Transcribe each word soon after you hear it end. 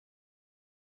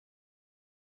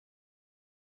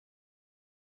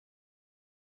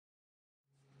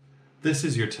This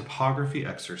is your topography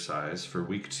exercise for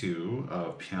week 2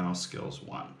 of Piano Skills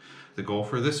 1. The goal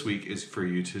for this week is for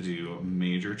you to do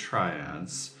major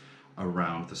triads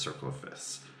around the circle of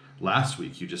fifths. Last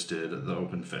week you just did the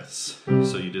open fifths.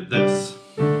 So you did this.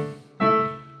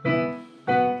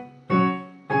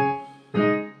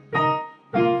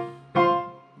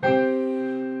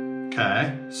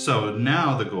 Okay, so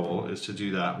now the goal is to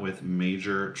do that with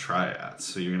major triads.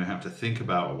 So you're going to have to think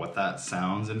about what that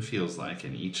sounds and feels like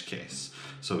in each case.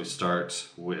 So we start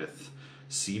with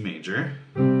C major.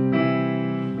 So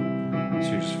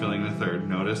you're just filling the third.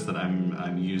 Notice that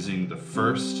I'm using the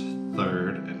first,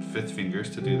 third, and fifth fingers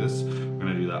to do this. We're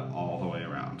going to do that all the way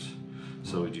around.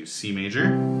 So we do C major,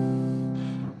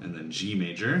 and then G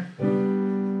major,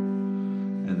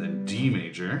 and then D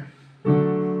major.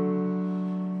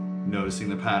 Noticing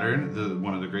the pattern,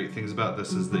 one of the great things about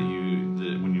this is that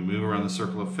when you move around the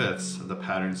circle of fifths, the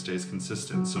pattern stays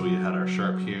consistent. So we had our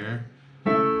sharp here,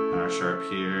 and our sharp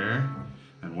here,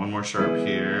 and one more sharp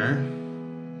here,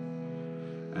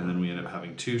 and then we end up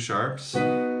having 2 sharps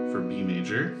for B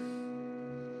major,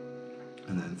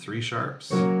 and then 3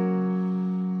 sharps, and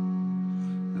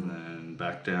then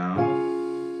back down.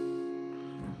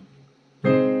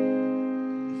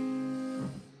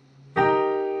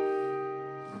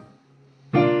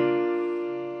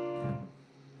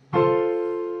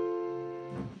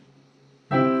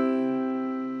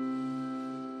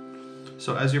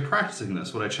 So as you're practicing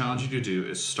this, what I challenge you to do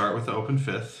is start with the open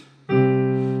fifth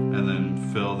and then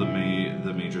fill the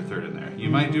major third in there.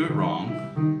 You might do it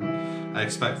wrong. I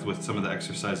expect with some of the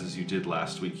exercises you did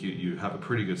last week, you have a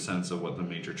pretty good sense of what the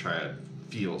major triad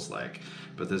feels like,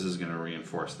 but this is going to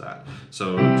reinforce that.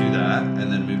 So do that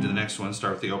and then move to the next one,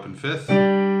 start with the open fifth,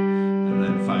 and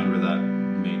then find where that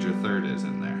major third is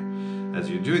in there. As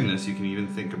you're doing this, you can even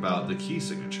think about the key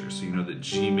signature. So you know that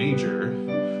G major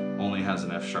only has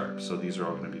an F sharp, so these are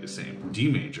all going to be the same. D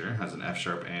major has an F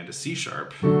sharp and a C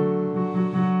sharp, so you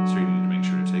need to make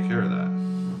sure to take care of that.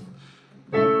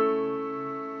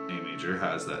 A major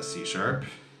has that C sharp,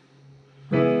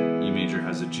 E major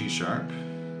has a G sharp,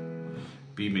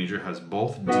 B major has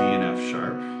both D and F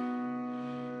sharp,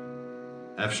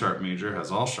 F sharp major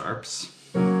has all sharps.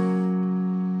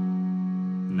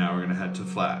 Now we're going to head to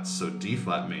flats. So D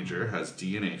flat major has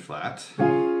D and A flat.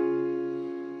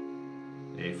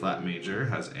 A flat major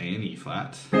has A and E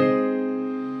flat.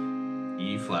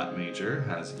 E flat major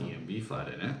has E and B flat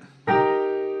in it.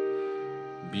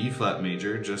 B flat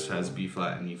major just has B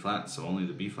flat and E flat, so only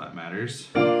the B flat matters.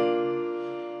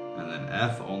 And then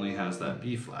F only has that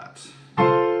B flat.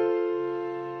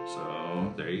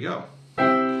 So there you go.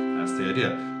 That's the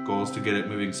idea. Goal is to get it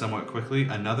moving somewhat quickly.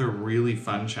 Another really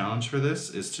fun challenge for this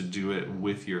is to do it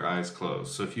with your eyes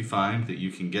closed. So if you find that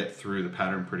you can get through the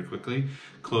pattern pretty quickly,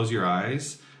 close your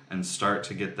eyes and start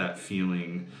to get that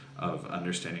feeling of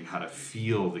understanding how to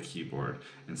feel the keyboard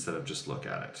instead of just look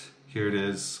at it. Here it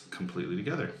is completely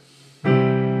together.